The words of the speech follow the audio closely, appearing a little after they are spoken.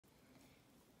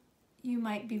You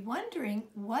might be wondering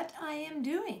what I am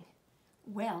doing.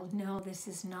 Well, no, this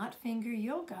is not finger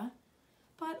yoga,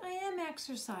 but I am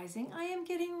exercising. I am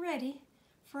getting ready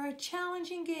for a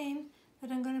challenging game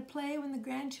that I'm going to play when the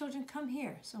grandchildren come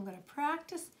here. So I'm going to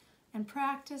practice and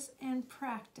practice and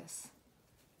practice.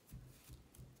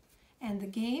 And the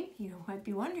game, you might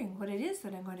be wondering what it is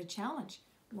that I'm going to challenge.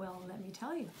 Well, let me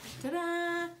tell you.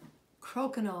 Ta-da!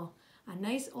 Crokinole. A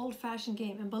nice old-fashioned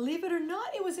game. And believe it or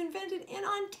not, it was invented in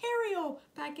Ontario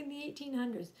back in the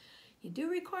 1800s. You do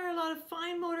require a lot of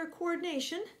fine motor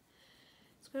coordination.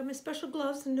 So I have my special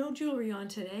gloves and no jewelry on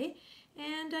today.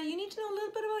 And you need to know a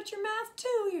little bit about your math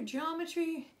too, your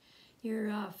geometry,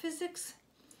 your physics,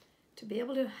 to be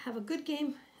able to have a good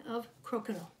game of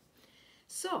Crokinole.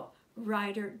 So,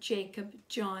 Ryder, Jacob,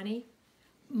 Johnny,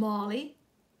 Molly,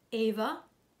 Ava,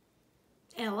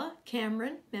 Ella,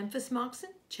 Cameron, Memphis Moxon,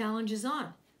 challenge is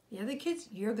on. The other kids,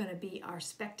 you're going to be our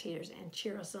spectators and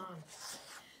cheer us on.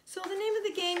 So the name of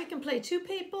the game, you can play 2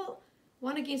 people,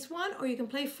 1 against 1, or you can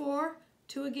play 4,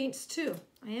 2 against 2.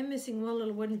 I am missing one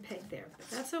little wooden peg there, but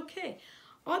that's okay.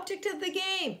 Object of the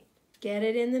game, get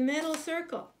it in the middle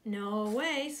circle. No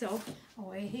way, so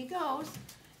away he goes.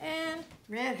 And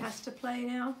Red has to play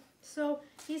now. So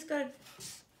he's got,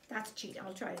 that's cheating.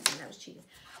 I'll try it again, that was cheating.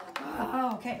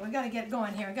 Okay, we got to get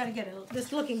going here. We got to get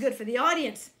this looking good for the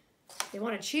audience. They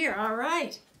want to cheer. All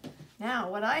right.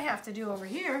 Now, what I have to do over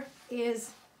here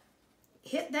is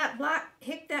hit that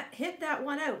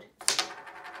one out.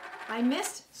 I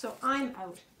missed, so I'm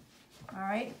out. All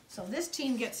right. So this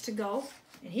team gets to go,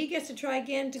 and he gets to try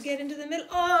again to get into the middle.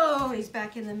 Oh, he's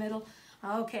back in the middle.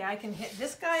 Okay, I can hit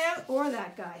this guy out or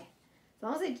that guy. As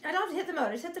long as I don't have to hit them out.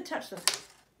 I just have to touch them.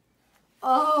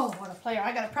 Oh, what a player.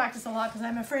 I got to practice a lot because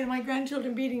I'm afraid of my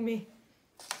grandchildren beating me.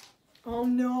 Oh,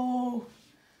 no.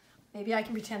 Maybe I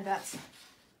can pretend that's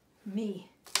me.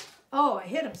 Oh, I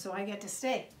hit him, so I get to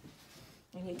stay.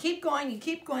 And you keep going, you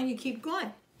keep going, you keep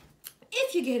going.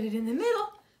 If you get it in the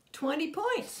middle, 20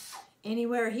 points.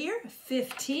 Anywhere here,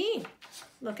 15.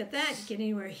 Look at that. Get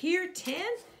anywhere here, 10.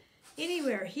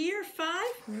 Anywhere here, 5.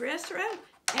 The rest are out.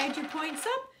 Add your points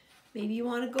up. Maybe you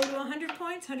want to go to 100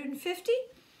 points, 150.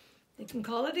 You can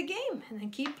call it a game and then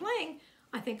keep playing.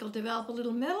 I think I'll develop a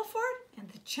little medal for it, and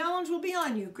the challenge will be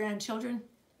on you, grandchildren.